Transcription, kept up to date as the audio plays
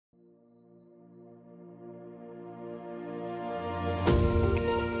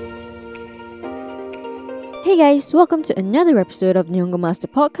Hey guys, welcome to another episode of Nihongo Master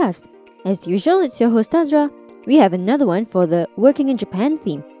Podcast. As usual, it's your host Azra. We have another one for the working in Japan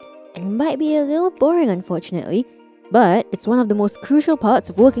theme. It might be a little boring unfortunately, but it's one of the most crucial parts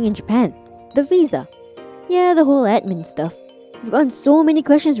of working in Japan, the visa. Yeah, the whole admin stuff. We've gotten so many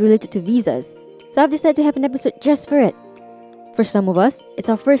questions related to visas, so I've decided to have an episode just for it. For some of us, it's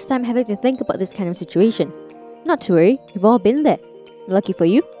our first time having to think about this kind of situation. Not to worry, we've all been there. Lucky for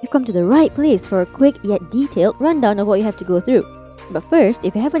you, you've come to the right place for a quick yet detailed rundown of what you have to go through. But first,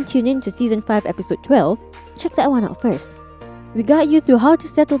 if you haven't tuned in to Season 5 Episode 12, check that one out first. We guide you through how to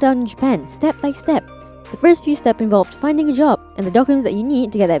settle down in Japan step by step. The first few steps involved finding a job and the documents that you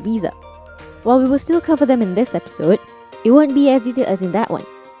need to get that visa. While we will still cover them in this episode, it won't be as detailed as in that one.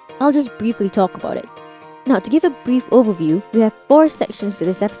 I'll just briefly talk about it. Now, to give a brief overview, we have 4 sections to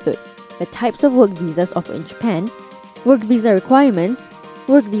this episode: the types of work visas offered in Japan, work visa requirements,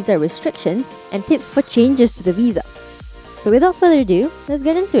 work visa restrictions, and tips for changes to the visa. So without further ado, let's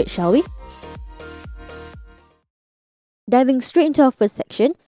get into it, shall we? Diving straight into our first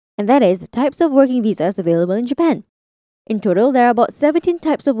section, and that is the types of working visas available in Japan. In total, there are about 17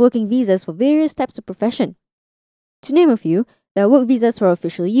 types of working visas for various types of profession. To name a few, there are work visas for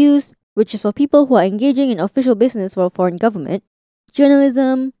official use, which is for people who are engaging in official business for a foreign government,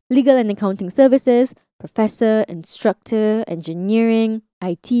 journalism, legal and accounting services, professor, instructor, engineering,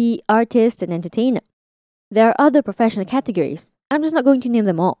 IT, artist, and entertainer. There are other professional categories. I'm just not going to name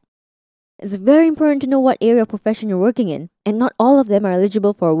them all. It's very important to know what area of profession you're working in, and not all of them are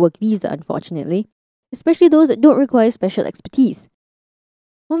eligible for a work visa, unfortunately, especially those that don't require special expertise.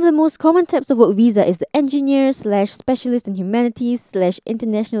 One of the most common types of work visa is the engineer/specialist in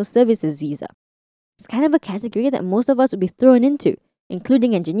humanities/international services visa. It's kind of a category that most of us would be thrown into,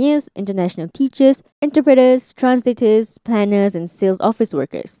 including engineers, international teachers, interpreters, translators, planners, and sales office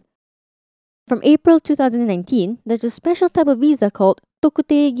workers. From April 2019, there's a special type of visa called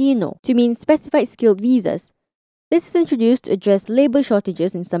Tokutei no to mean specified skilled visas. This is introduced to address labor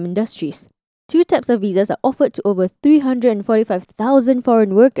shortages in some industries. 2 types of visas are offered to over 345,000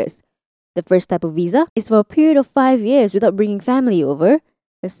 foreign workers. The first type of visa is for a period of 5 years without bringing family over.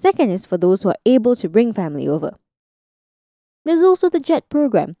 The second is for those who are able to bring family over. There's also the JET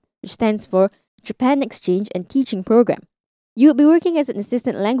program, which stands for Japan Exchange and Teaching Program. You'll be working as an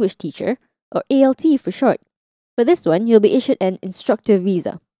assistant language teacher, or ALT for short. For this one, you'll be issued an instructor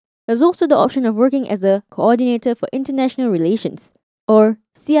visa. There's also the option of working as a coordinator for international relations, or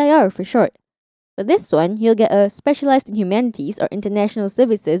CIR for short. For this one, you'll get a specialized in humanities or international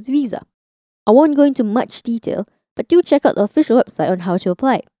services visa. I won't go into much detail, but do check out the official website on how to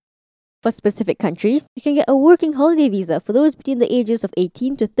apply. For specific countries, you can get a working holiday visa for those between the ages of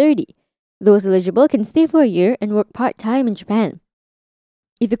 18 to 30. Those eligible can stay for a year and work part-time in Japan.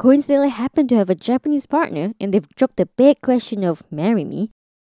 If you coincidentally happen to have a Japanese partner and they've dropped the big question of marry me,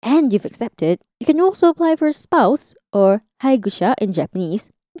 and you've accepted, you can also apply for a spouse, or haigusha in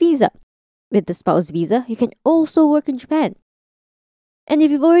Japanese, visa. With the spouse visa, you can also work in Japan. And if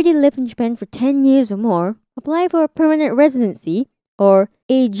you've already lived in Japan for 10 years or more, apply for a permanent residency, or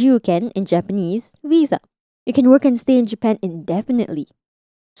eijuken in Japanese, visa. You can work and stay in Japan indefinitely.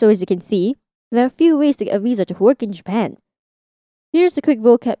 So as you can see, there are a few ways to get a visa to work in Japan. Here's a quick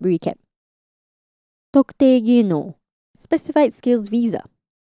vocab recap. Tokutei no, specified skills visa.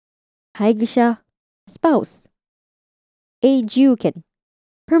 Haigusha, spouse. Eijuken,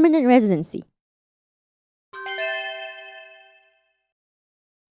 permanent residency.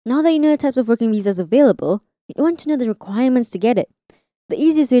 Now that you know the types of working visas available, you want to know the requirements to get it. The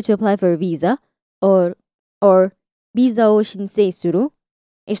easiest way to apply for a visa, or visa o shinsei suru,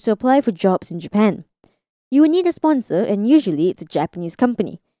 is to apply for jobs in Japan. You will need a sponsor, and usually it's a Japanese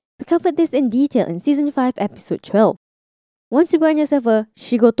company. We covered this in detail in Season 5, Episode 12. Once you've gotten yourself a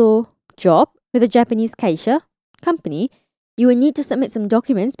shigoto, job, with a Japanese kaisha, company, you will need to submit some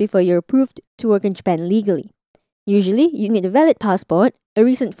documents before you're approved to work in Japan legally. Usually, you need a valid passport, a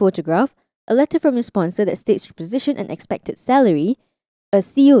recent photograph, a letter from your sponsor that states your position and expected salary, a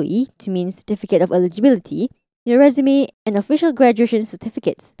COE to mean Certificate of Eligibility, your resume, and official graduation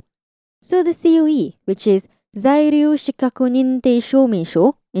certificates. So the COE, which is Zairyu Shikaku Nintei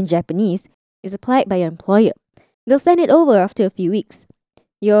Shoumeisho in Japanese, is applied by your employer. They'll send it over after a few weeks.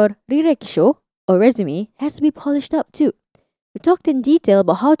 Your rirekisho, or resume, has to be polished up too. We talked in detail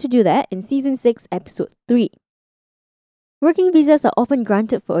about how to do that in Season 6, Episode 3. Working visas are often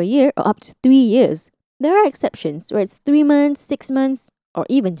granted for a year or up to 3 years. There are exceptions where it's 3 months, 6 months, or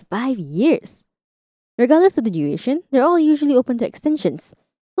even 5 years. Regardless of the duration, they're all usually open to extensions.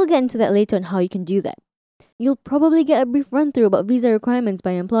 We'll get into that later on how you can do that. You'll probably get a brief run-through about visa requirements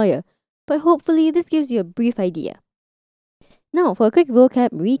by your employer, but hopefully this gives you a brief idea. Now for a quick vocab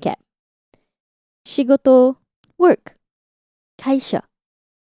recap. Shigoto, work. Kaisha,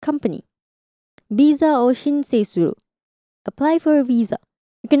 company. Visa o shinsei suru, apply for a visa.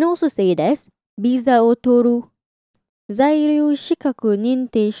 You can also say it as visa o toru. Zairyu shikaku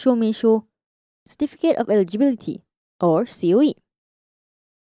nintei shomeisho, certificate of eligibility, or COE.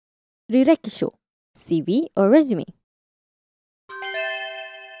 Rirekisho, CV or resume.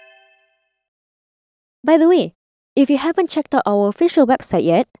 By the way, if you haven't checked out our official website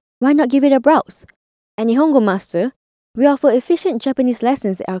yet, why not give it a browse? At Nihongo Master, we offer efficient Japanese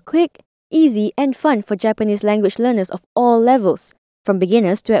lessons that are quick, easy, and fun for Japanese language learners of all levels, from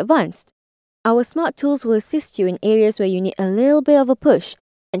beginners to advanced. Our smart tools will assist you in areas where you need a little bit of a push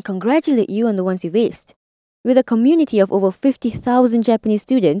and congratulate you on the ones you've aced. With a community of over 50,000 Japanese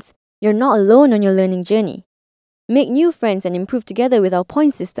students, you're not alone on your learning journey. Make new friends and improve together with our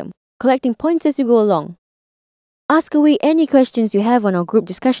point system, collecting points as you go along. Ask away any questions you have on our group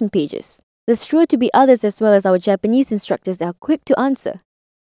discussion pages. There's sure to be others as well as our Japanese instructors that are quick to answer.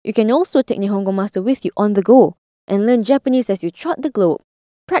 You can also take Nihongo Master with you on the go and learn Japanese as you trot the globe.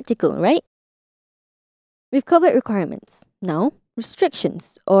 Practical, right? We've covered requirements. Now,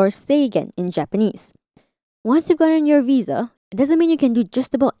 restrictions, or seigen in Japanese. Once you've gotten your visa, it doesn't mean you can do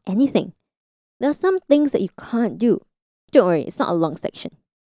just about anything. There are some things that you can't do. Don't worry, it's not a long section.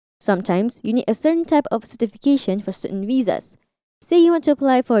 Sometimes you need a certain type of certification for certain visas. Say you want to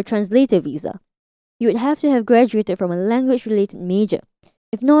apply for a translator visa. You would have to have graduated from a language-related major.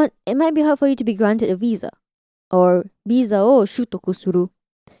 If not, it might be hard for you to be granted a visa. Or visa o shutoku suru.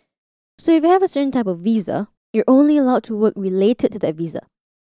 So if you have a certain type of visa, you're only allowed to work related to that visa.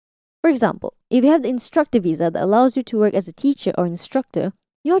 For example, if you have the instructor visa that allows you to work as a teacher or instructor,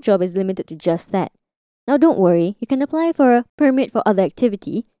 your job is limited to just that. Now don't worry, you can apply for a permit for other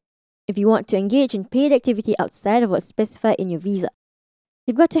activity if you want to engage in paid activity outside of what's specified in your visa.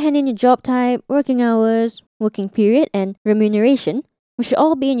 You've got to hand in your job type, working hours, working period, and remuneration, which should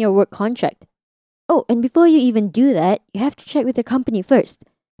all be in your work contract. Oh, and before you even do that, you have to check with your company first.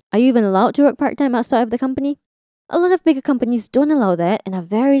 Are you even allowed to work part-time outside of the company? A lot of bigger companies don't allow that and are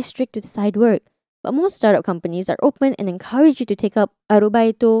very strict with side work, but most startup companies are open and encourage you to take up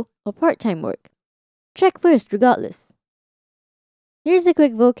arubaito or part-time work. Check first regardless. Here's a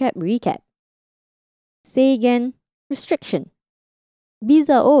quick vocab recap. Seigen, restriction.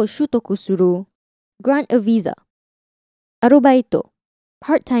 Visa o shutoku suru, grant a visa. Arubaito,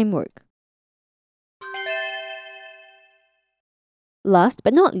 part-time work. Last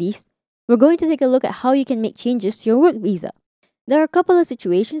but not least, we're going to take a look at how you can make changes to your work visa. There are a couple of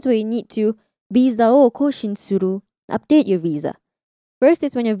situations where you need to visa o koshin suru, update your visa. First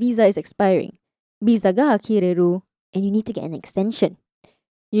is when your visa is expiring. Visa ga akireru, and you need to get an extension.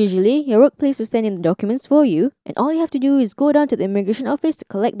 Usually, your workplace will send in the documents for you, and all you have to do is go down to the immigration office to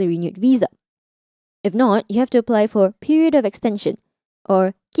collect the renewed visa. If not, you have to apply for period of extension,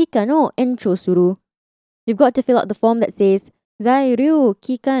 or kikan o encho suru. You've got to fill out the form that says Zairyu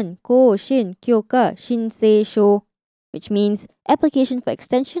Kikan Koshin Kyoka Shinsei Sho, which means application for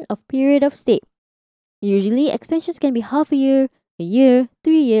extension of period of stay. Usually, extensions can be half a year, 3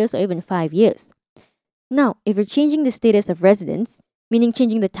 years, or even 5 years. Now, if you're changing the status of residence, meaning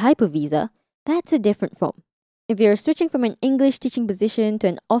changing the type of visa, that's a different form. If you're switching from an English teaching position to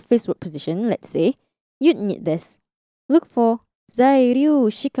an office work position, let's say, you'd need this. Look for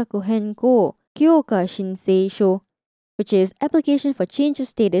Zairyu Shikaku Henko Kyoka Shinsei Sho, which is application for change of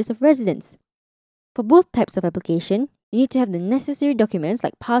status of residence. For both types of application, you need to have the necessary documents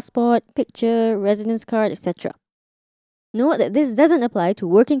like passport, picture, residence card, etc. Note that this doesn't apply to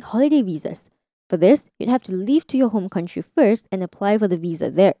working holiday visas. For this, you'd have to leave to your home country first and apply for the visa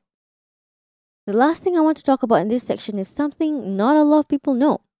there. The last thing I want to talk about in this section is something not a lot of people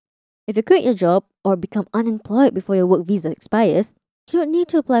know. If you quit your job or become unemployed before your work visa expires, you don't need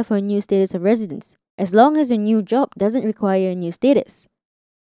to apply for a new status of residence, as long as your new job doesn't require a new status.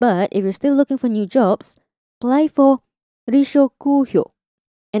 But if you're still looking for new jobs, apply for Rishokuhyo,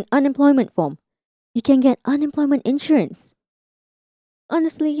 an unemployment form. You can get unemployment insurance.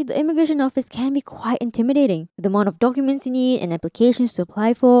 Honestly, the immigration office can be quite intimidating with the amount of documents you need and applications to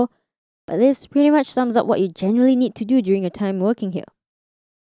apply for, but this pretty much sums up what you generally need to do during your time working here.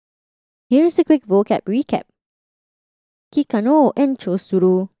 Here's a quick vocab recap. Kikan o encho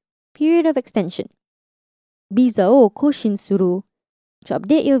suru, period of extension. Visa o koshin suru, to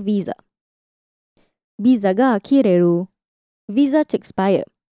update your visa. Visa ga kireru, visa to expire.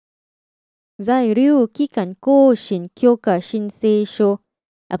 Zairyu Kikan Koshin Kyoka Shinsei Sho,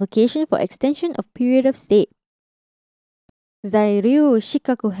 application for extension of period of stay. 在留資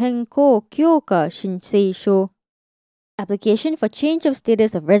格変更許可申請書 Application for change of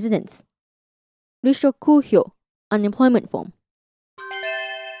status of residence 離職票 Unemployment form.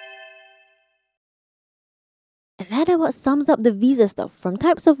 And that about sums up the visa stuff, from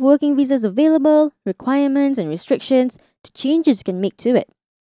types of working visas available, requirements and restrictions, to changes you can make to it.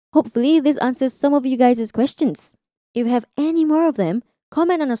 Hopefully, this answers some of you guys' questions. If you have any more of them,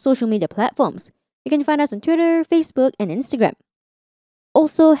 comment on our social media platforms. You can find us on Twitter, Facebook, and Instagram.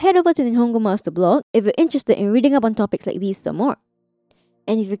 Also, head over to the Nihongo Master blog if you're interested in reading up on topics like these some more.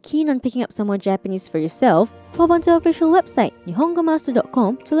 And if you're keen on picking up some more Japanese for yourself, hop onto our official website,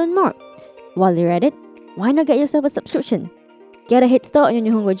 nihongomaster.com, to learn more. While you're at it, why not get yourself a subscription? Get a head start on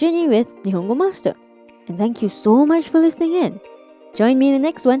your Nihongo journey with Nihongo Master. And thank you so much for listening in. Join me in the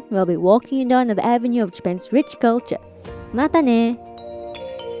next one where I'll be walking you down the avenue of Japan's rich culture. Mata ne!